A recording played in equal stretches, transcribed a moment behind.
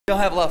Don't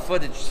have a lot of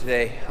footage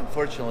today,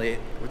 unfortunately.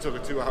 We took a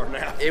 2-hour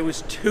nap. It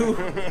was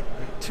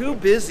too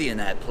busy in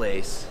that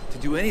place to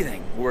do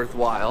anything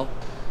worthwhile.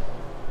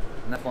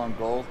 Enough on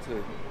goal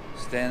to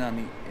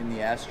stand in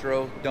the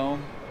Astro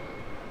Dome.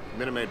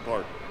 Minute Maid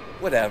Park.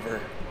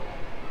 Whatever.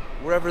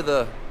 Wherever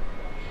the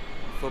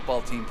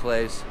football team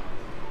plays.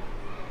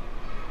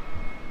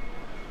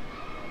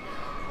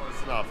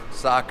 Close enough.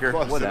 Soccer,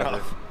 Close whatever.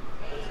 enough.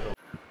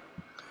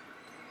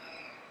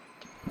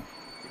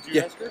 Did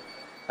you ask her?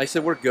 I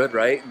said, we're good,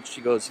 right? And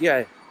she goes,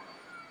 yeah,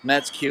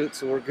 Matt's cute,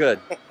 so we're good.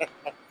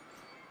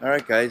 All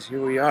right, guys,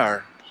 here we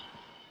are.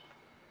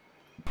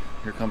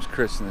 Here comes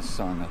Chris and his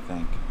son, I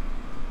think.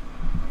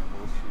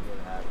 We'll see what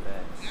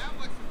happens. That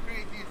was the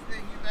craziest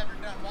thing you've ever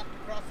done, walked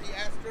across the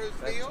Astros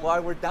That's field. why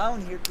we're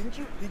down here. Did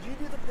you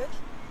do the pitch?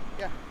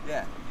 Yeah.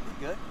 Yeah, you did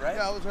good, right?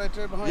 Yeah, I was right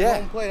there behind Yeah.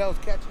 home plate. I was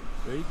catching.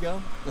 There you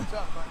go. What's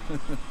up, buddy?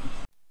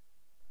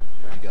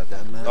 You got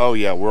that, Matt? Oh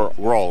yeah,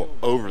 we're all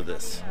over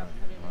this.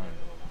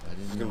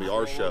 It's gonna be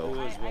our show.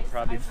 We'll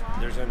probably,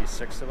 there's gonna be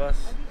 6 of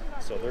us,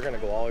 so they're gonna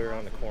go all the way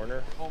around the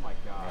corner. Oh my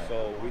god!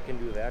 So we can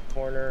do that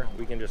corner.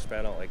 We can just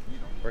span out like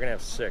we're gonna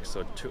have 6.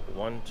 So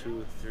 1,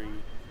 2, 3, 4.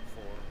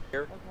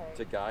 Here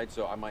to guide,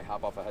 so I might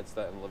hop off a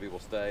headset and Olivia will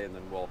stay, and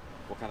then we'll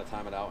kind of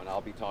time it out, and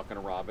I'll be talking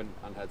to Robin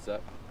on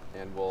headset,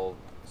 and we'll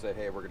say,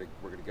 hey, we're gonna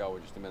go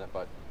in just a minute.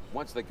 But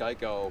once the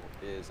Geico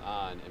is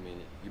on, I mean,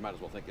 you might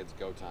as well think it's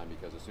go time,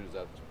 because as soon as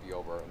that be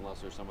over, unless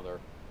there's some other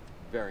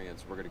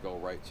variants, we're going to go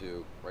right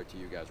to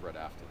you guys right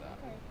after that.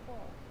 Okay,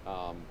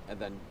 cool. And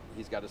then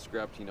he's got a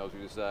script, he knows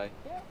what to say.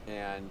 Yeah.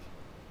 And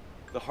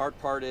the hard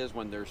part is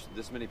when there's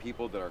this many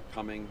people that are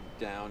coming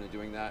down and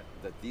doing that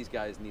these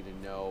guys need to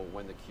know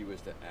when the cue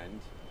is to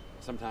end.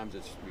 Sometimes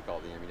it's, we call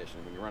it the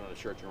ammunition. When you run out of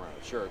shirts, you run out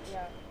of shirts.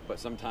 Yeah. But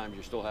sometimes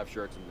you still have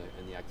shirts and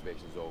the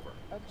activation's over.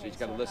 Okay, So you just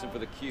got to so listen for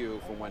the cue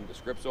from when the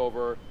script's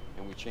over,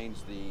 and we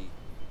change the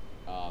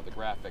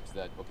graphics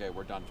that, okay,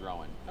 we're done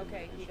throwing.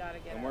 Okay, you gotta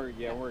get And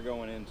we're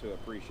going into a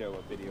pre-show,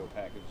 a video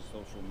package,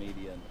 social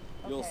media, and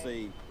you'll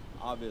see,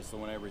 obviously,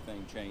 when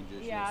everything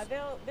changes. Yeah,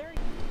 they're.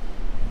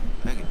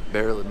 I can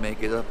barely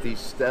make it up these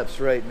steps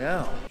right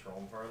now. Throw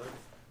them farther,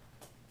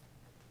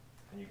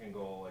 and you can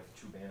go like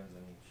 2 bands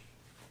in each.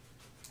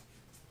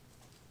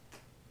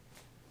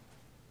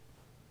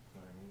 You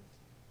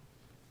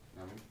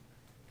know what I mean?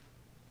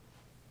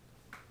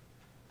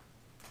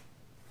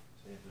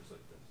 See, just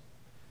like this.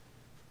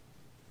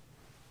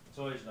 It's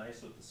always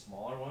nice with the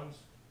smaller ones.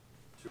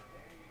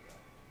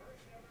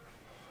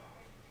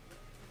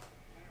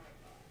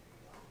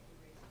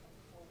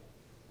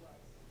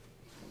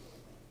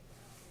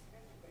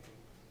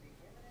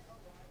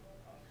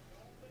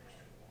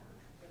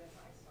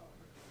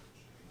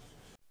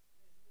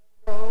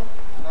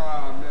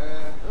 Nah,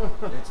 man.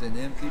 It's an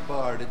empty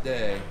bar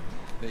today.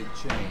 Big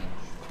change.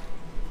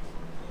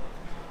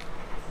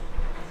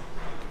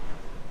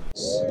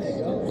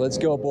 Let's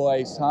go,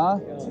 boys, huh?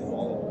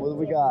 What do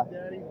we got?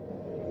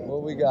 What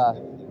do we got?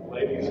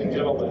 Ladies and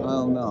gentlemen, I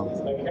don't know.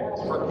 the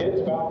Cats for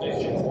Kids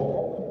Foundation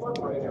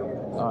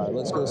All right,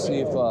 let's go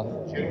see if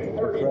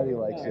Freddie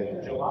likes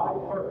it. July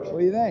 1st What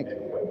do you think?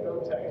 in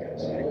Waco,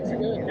 Texas. I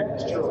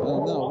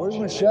don't know. Where's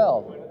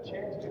Michelle? Win a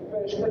chance to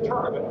fish the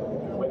tournament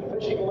with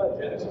fishing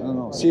legends. I don't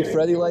know. See if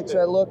Freddie likes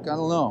that look? I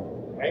don't know.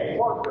 Hey,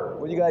 Parker.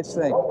 What do you guys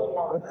think?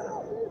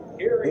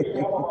 Here he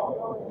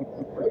comes.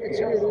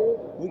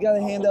 We got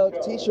to hand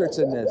out t-shirts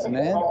in this,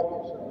 man.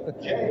 All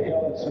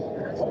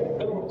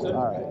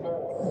right.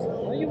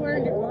 Why are you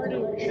wearing your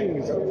gardening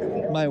shoes?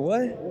 My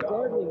what? Your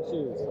gardening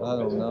shoes. I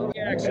don't know.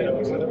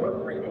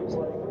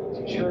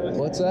 T-shirt.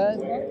 What's that?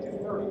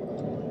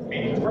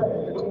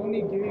 It's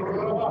only gave you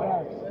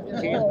back.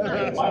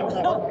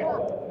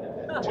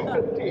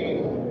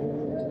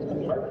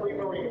 215. Mercury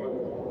Marine.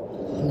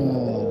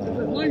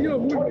 Why you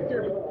look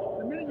there?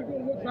 The minute you go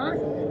look back,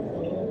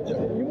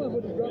 you might as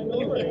well just drop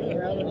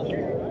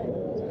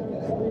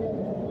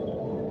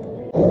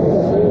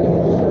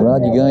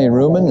Rod, you got any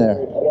room in there?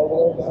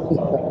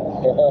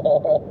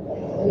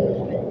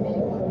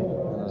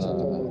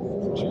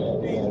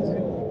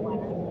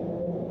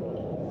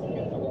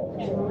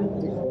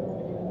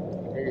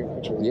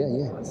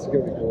 Yeah. It's gonna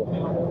be cool.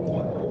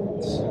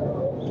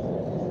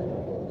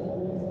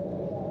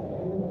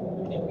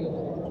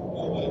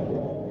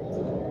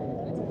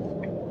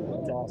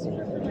 That's awesome.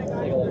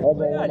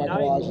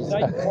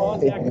 Nice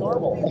contact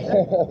normal.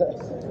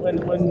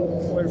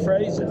 when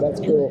Freddie says that's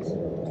cool.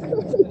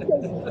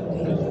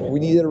 We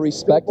needed a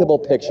respectable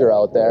picture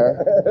out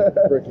there.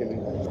 Freaking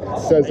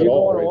says it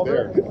all right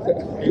there.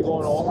 Are you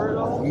going over it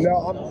all?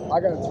 No, I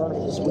got a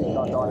tournament this week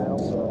on Darnell,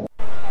 so.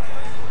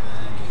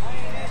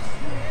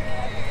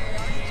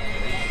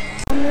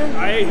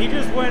 He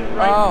just went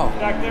right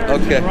back there.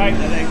 Okay. Right,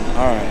 I think.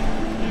 All right.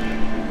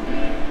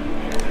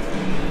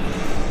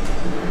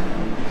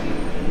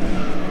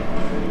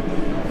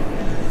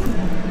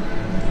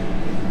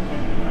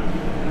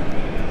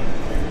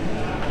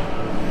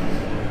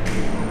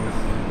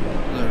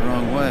 The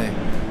wrong way.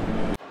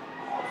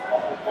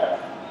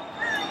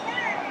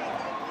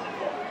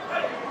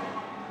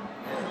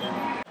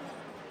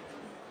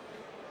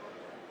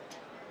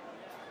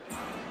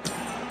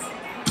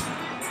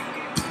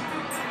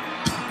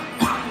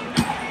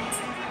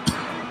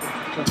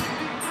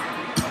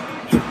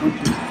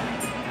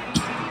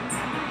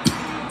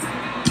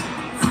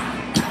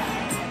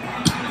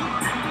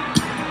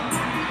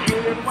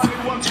 Everybody,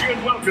 once again,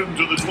 welcome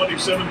to the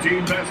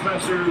 2017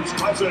 Bassmaster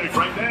Classic.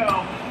 Right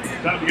now,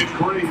 time to get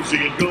crazy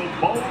and go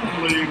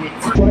boldly with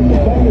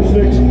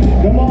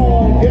Bassmaster. Come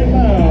on, get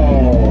loud.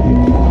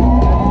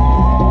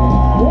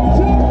 What's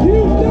up,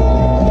 Houston?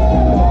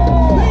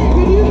 Man,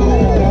 can you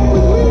believe it? I'm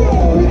with Leo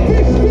with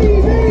Fish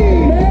TV.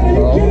 Man, are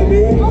you kidding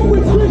me? I'm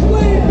with Chris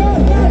Lane,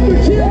 Bassmaster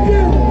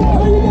Champion.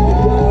 How you guys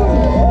doing?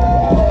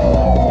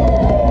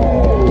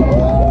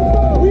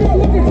 We are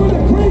looking for the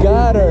crazy.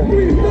 Got her.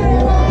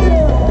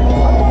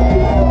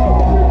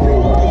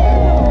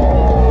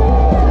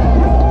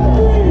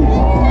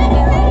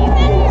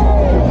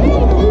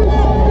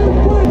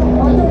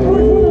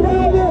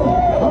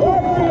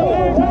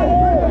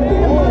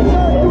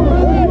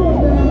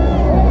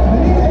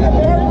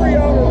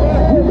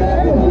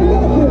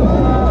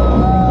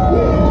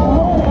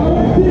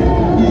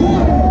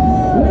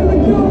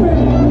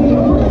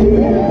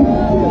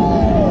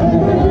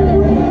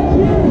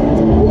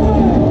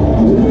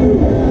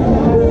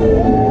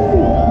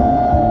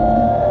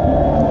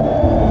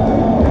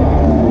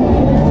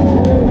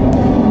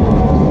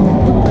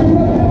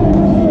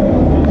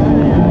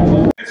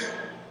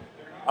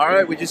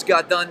 We just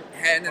got done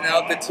handing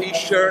out the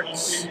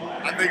t-shirts.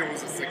 I think it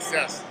was a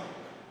success.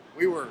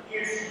 It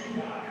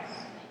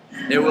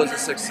was a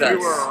success. We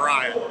were a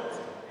riot.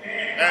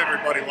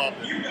 Everybody loved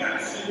it.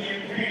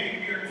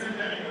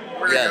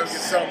 We're gonna go get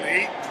something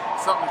to eat,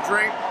 something to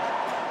drink.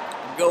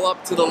 Go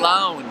up to the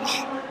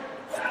lounge.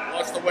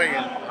 Watch the weigh-in.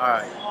 All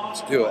right,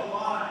 let's do it.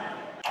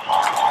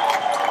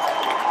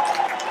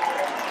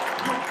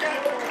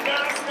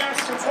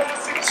 Bassmaster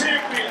Classic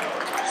Champion,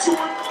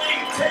 shortly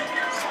 10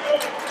 years ago,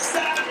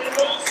 sat in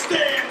those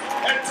stands,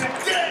 and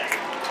today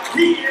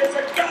he is a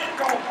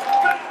Geico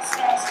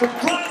Bassmaster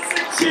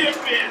Classic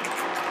Champion.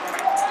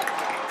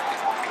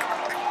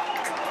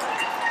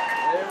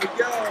 There we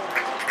go.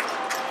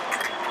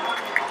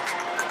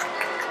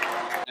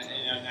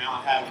 Now I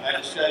have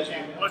that shows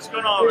you What's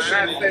going on,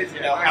 man?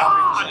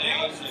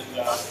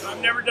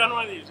 I've never done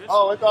one of these.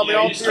 Oh, I thought we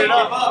all teared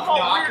up.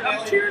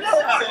 I'm teared up.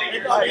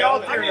 I have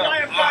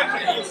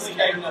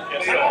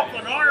got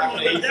an arm on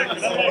the deck. I'm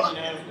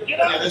like,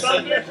 get up,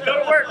 son,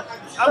 go to work.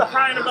 I'm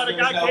crying about a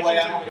guy catching.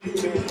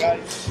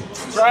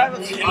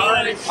 Travis,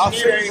 I'll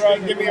see you, bro.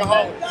 Give me a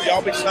holler.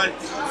 Y'all be safe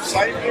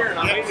here, and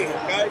I'll meet you,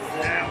 okay?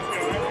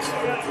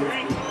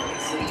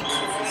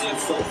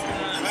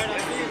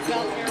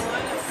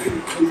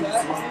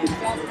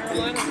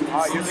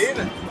 Oh, you're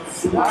leaving?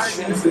 All right,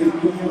 man.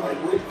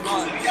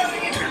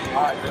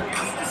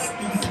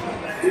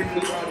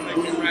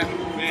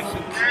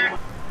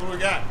 What we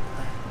got?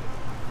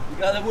 We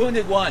got a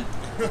wounded one.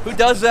 Who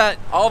does that?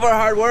 All of our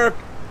hard work,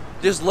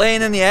 just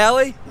laying in the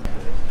alley?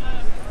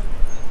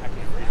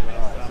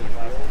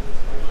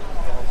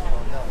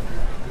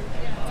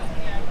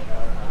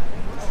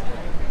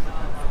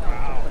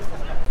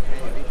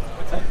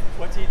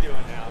 What's he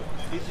doing now?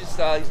 He's just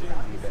he's doing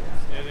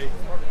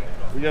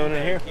We going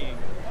in here?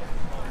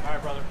 All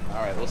right, brother. All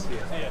right, we'll see you.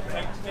 See ya.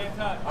 Stay in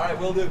touch. All right,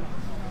 we'll do.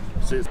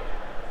 See you.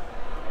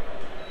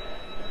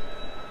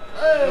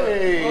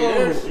 Hey!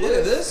 Oh, look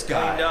at this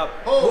guy.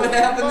 What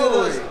happened to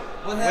those?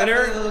 What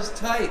happened to those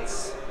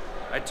tights?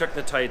 I took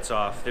the tights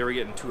off. They were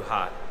getting too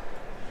hot.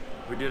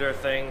 We did our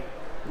thing.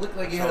 Looked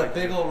like you had a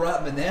big old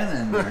rotten banana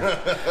in there.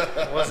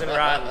 It wasn't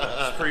rotten. It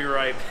was pretty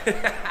ripe. So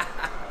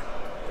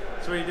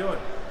what are you doing?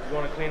 You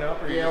want to clean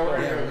up, or you just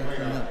going we're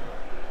clean up.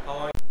 How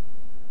long?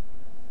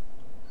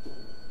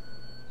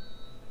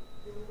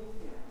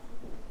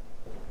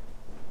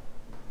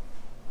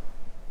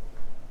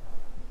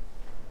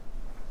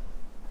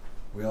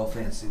 We all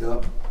fancied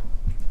up.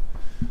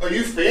 Oh,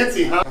 you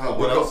fancy, huh?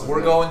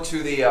 We're going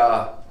to the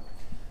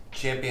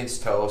Champions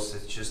Toast.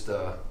 It's just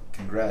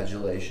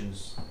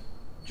congratulations,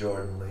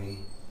 Jordan Lee.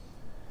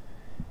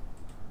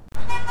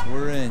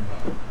 We're in.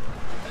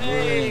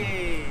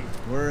 Hey!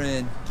 We're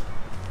in.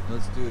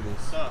 Let's do this.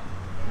 What's up?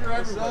 You're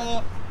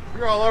everywhere.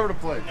 You're all over the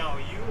place. No,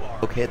 you are.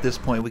 Okay, at this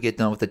point we get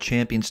done with the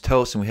Champions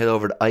Toast and we head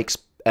over to Ike's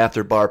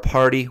after bar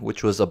party,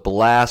 which was a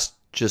blast.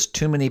 Just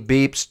too many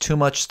beeps, too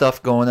much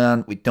stuff going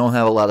on. We don't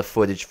have a lot of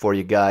footage for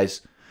you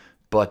guys,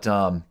 but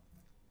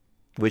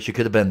wish you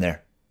could have been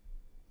there.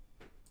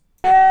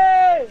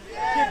 Hey!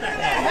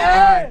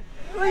 Hey!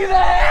 Look at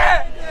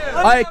that!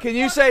 All right, can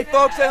you say,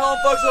 folks at home,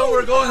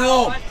 we're going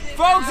home?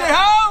 Folks at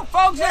home!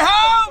 Folks at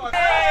home!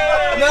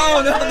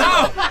 No.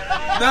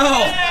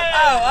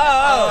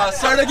 Oh.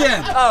 Start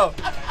again. Oh.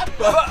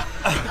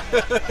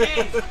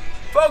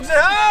 Folks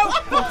at home!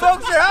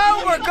 Folks at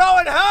home! We're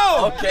going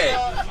home! Okay.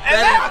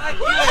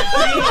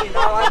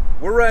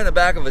 We're right in the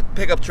back of a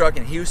pickup truck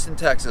in Houston,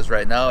 Texas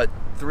right now at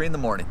 3 in the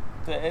morning.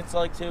 It's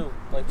like 2.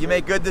 You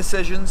make good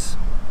decisions.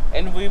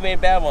 And we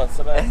made bad ones.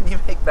 So and you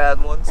make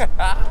bad ones.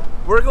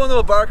 We're going to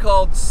a bar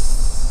called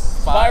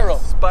Spiral.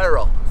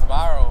 Spiral.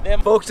 Spiral.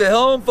 Folks at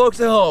home,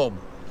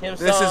 Kim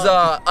This is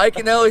Song.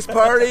 Iaconelli's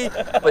party,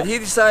 but he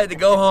decided to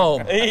go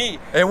home,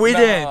 and we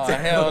didn't.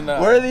 Hell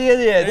no. We're the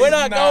idiots. We're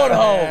not going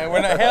home. Man, we're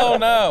not, hell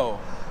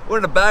no. We're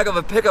in the back of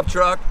a pickup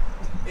truck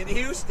in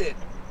Houston.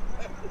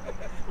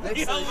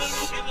 We all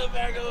live in the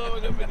back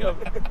of a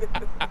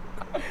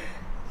pickup.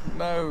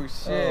 No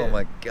shit. Oh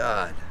my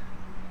God.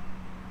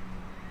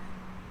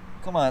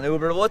 Come on,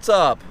 Uber, what's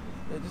up?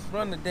 Yeah, just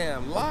run the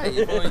damn light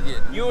before you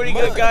get. You already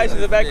got guys in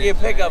the back of your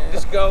pickup.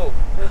 Just go.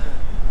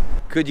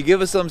 Could you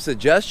give us some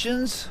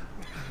suggestions?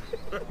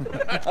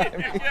 That's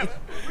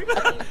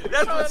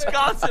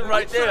Wisconsin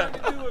right there.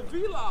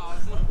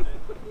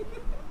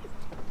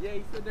 Yeah,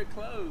 he said they're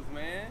closed,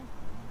 man.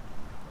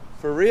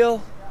 For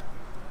real?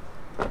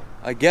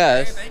 I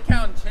guess. They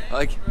count change.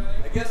 I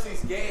guess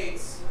these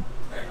gates.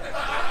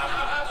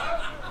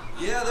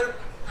 Yeah,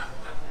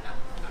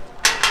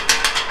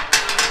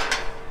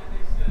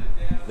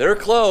 they're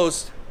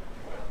closed.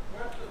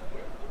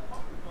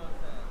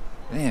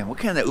 Man, what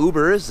kind of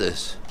Uber is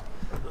this?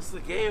 What's the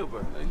gay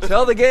Uber?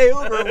 Tell the gay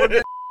Uber we're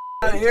getting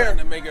out of here.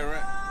 To make it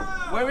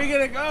Where are we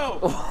gonna go?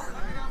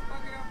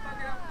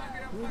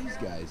 Who are these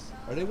guys?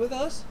 Are they with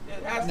us?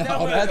 That's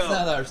No, that's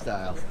not our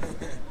style.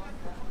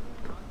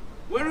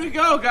 Where do we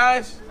go,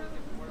 guys?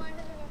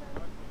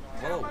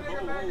 Whoa.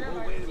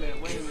 Wait a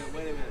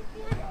minute.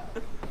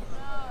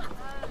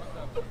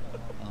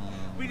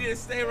 We need to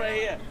stay right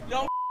here.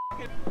 Yo,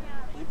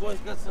 you boys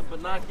got some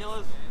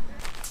binoculars?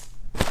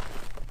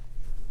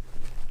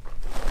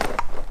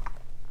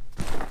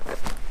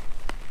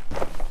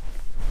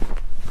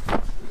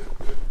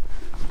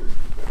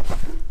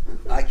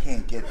 I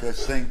can't get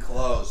this thing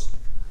closed.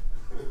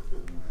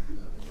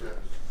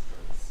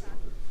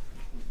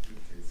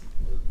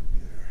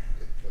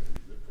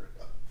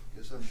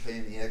 Guess I'm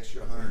paying the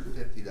extra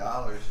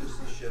 $150 just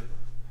to ship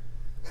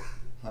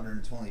a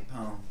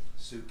 120-pound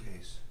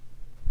suitcase.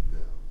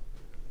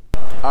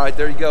 All right,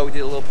 there you go. We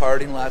did a little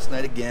partying last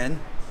night again.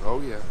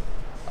 Oh yeah.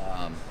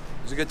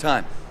 It was a good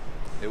time.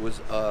 It was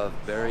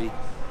very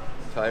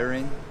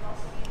tiring,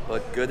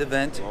 but good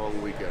event.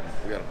 Long weekend.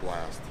 We had a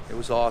blast. It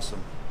was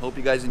awesome. Hope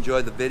you guys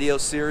enjoyed the video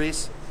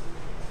series.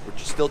 We're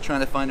just still trying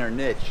to find our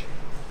niche.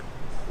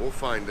 We'll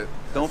find it.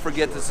 Don't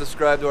forget to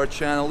subscribe to our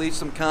channel. Leave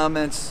some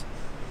comments.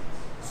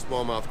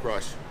 Smallmouth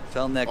Crush.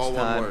 Till next All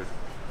time. one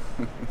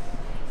word.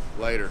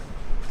 Later.